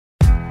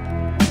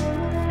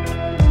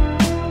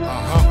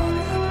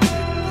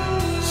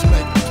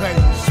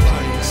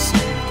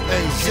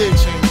can't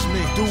change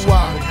me. Do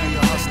I be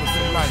a hustler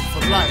for life?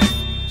 For life,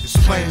 it's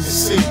plain to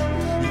see.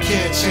 You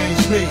can't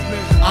change me.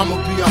 I'ma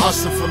be a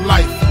hustler for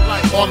life.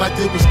 All I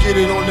did was get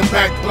it on the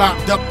back block,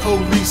 duck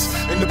police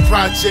in the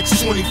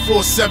projects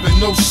 24/7,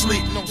 no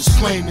sleep. It's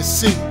plain to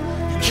see.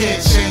 You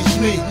can't change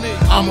me.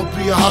 I'ma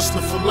be a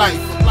hustler for life.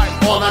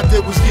 All I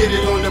did was get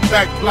it on the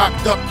back block,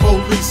 duck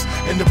police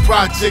in the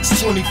projects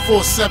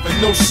 24/7,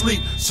 no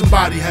sleep.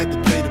 Somebody had to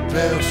pay the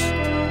bills.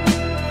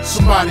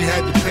 Somebody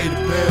had to pay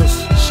the bills.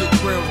 Shit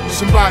real.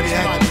 Somebody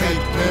had to pay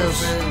the bills.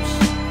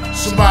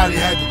 Somebody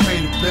had to pay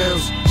the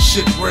bills.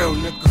 Shit real,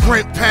 nigga.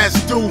 Rent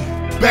past due,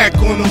 back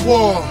on the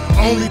wall.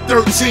 Only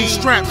 13,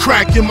 strap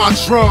crack in my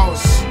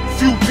drawers.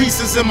 Few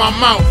pieces in my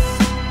mouth.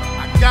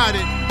 I got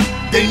it.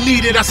 They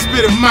need it, I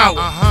spit them out.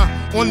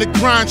 On the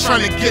grind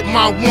trying to get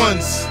my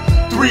ones.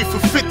 3 for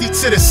 50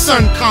 till the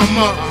sun come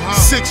up.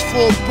 6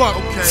 for a buck,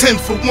 10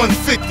 for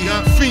 150.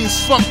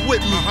 Fiends fuck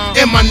with me,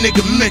 and my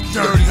nigga Meecha.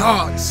 Dirty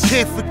hearts,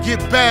 can't forget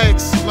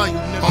bags.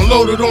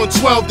 Unloaded on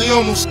 12, they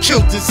almost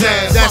killed his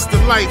ass. That's the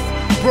life.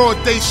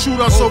 Broad day shoot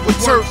us over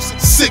turfs.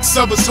 6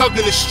 of us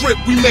hugging the strip,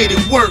 we made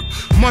it work.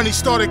 Money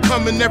started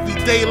coming every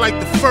day like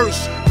the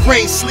first.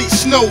 Rain, sleet,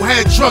 snow,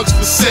 had drugs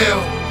for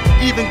sale.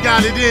 Even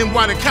got it in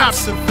while the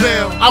cops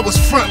surveilled. I was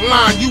front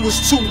line, you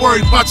was too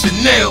worried about your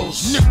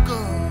nails.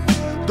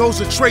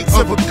 Those are traits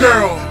of a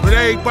girl, but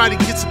everybody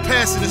gets a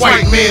pass in this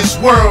white man's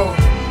world.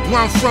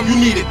 Where I'm from, you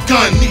need a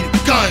gun, need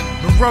a gun.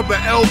 Been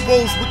rubbing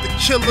elbows with the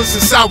killers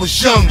since I was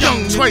young.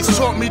 Twice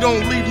taught me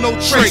don't leave no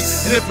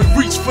trace, and if it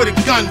reach for the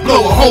gun,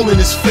 blow a hole in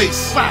his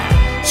face.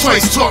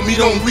 Twice taught me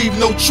don't leave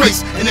no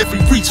trace, and if he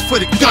reach for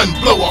the gun,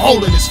 blow a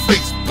hole in his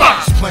face.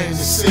 It's plain to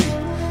see,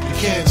 you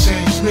can't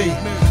change me.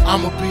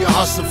 I'ma be a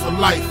hustler for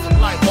life.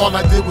 All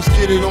I did was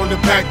get it on the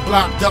back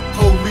block, duck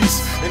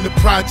police in the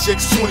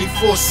projects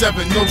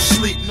 24/7, no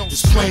sleep.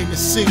 It's plain to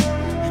see,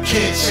 you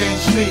can't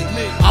change me.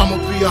 I'ma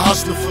be a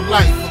hustler for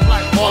life.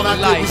 All I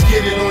did was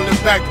get it on the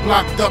back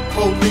block, duck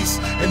police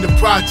in the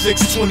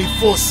projects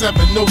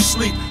 24/7, no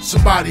sleep.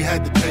 Somebody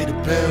had to pay the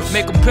bills.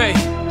 Make 'em pay.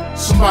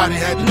 Somebody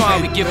had to pay the bills. You know how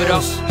we give it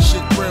up.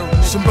 Shit real.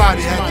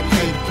 Somebody had to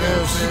pay the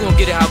bills. We gon'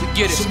 get it how we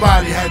get it.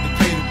 Somebody had to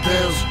pay the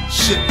bills.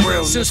 Shit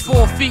real. Since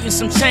 4 feet and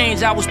some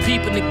change, I was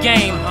peeping the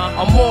game.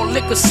 A more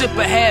liquor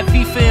sipper, had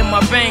beef in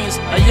my veins.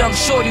 A young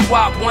shorty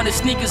wop wanted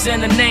sneakers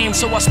and a name,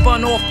 so I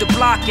spun off the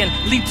block and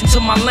leaped into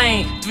my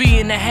lane.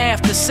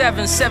 3.5 to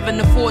 7, 7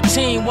 to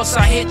 14. Once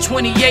I hit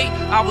 28,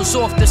 I was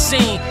off the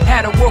scene.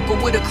 Had a worker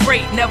with a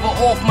crate, never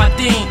off my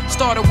dean.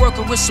 Started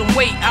working with some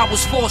weight, I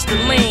was forced to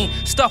lean.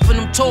 Stuffing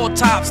them tall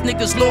tops,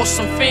 niggas lost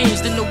some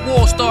fiends. Then the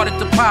war started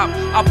to pop,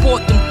 I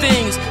bought them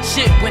things.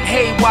 Shit went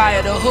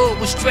haywire, the hood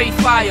was straight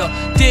fire.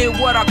 Did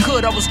what I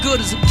could, I was good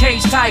as a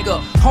caged tiger.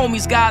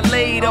 Homies got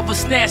laid, others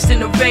snatched in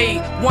the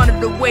raid.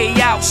 Wanted a way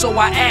out, so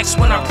I asked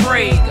when I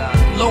prayed.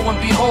 Lo and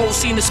behold,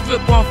 seen the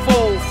script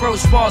unfold.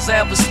 First bars I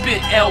ever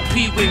spit,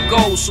 LP with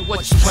gold. So what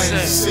you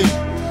say?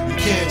 You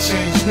can't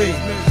change me.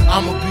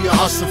 I'ma be a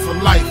hustler for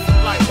life.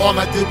 All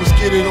I did was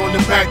get it on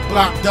the back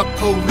block, duck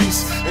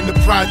police in the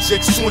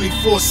projects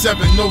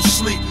 24/7, no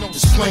sleep.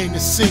 It's plain to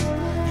see.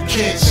 You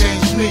can't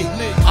change me.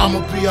 I'ma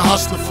be a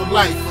hustler for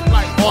life.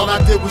 All I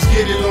did was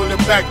get it on the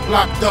back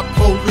block, duck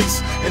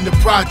police in the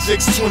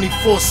projects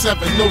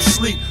 24/7, no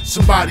sleep.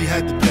 Somebody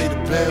had to pay the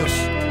bills.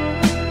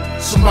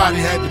 Somebody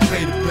had to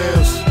pay the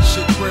bills.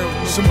 Shit real.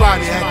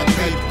 Somebody had to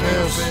pay the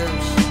bills.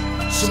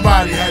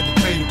 Somebody had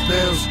to pay the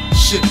bills.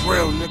 Shit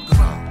real,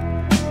 nigga.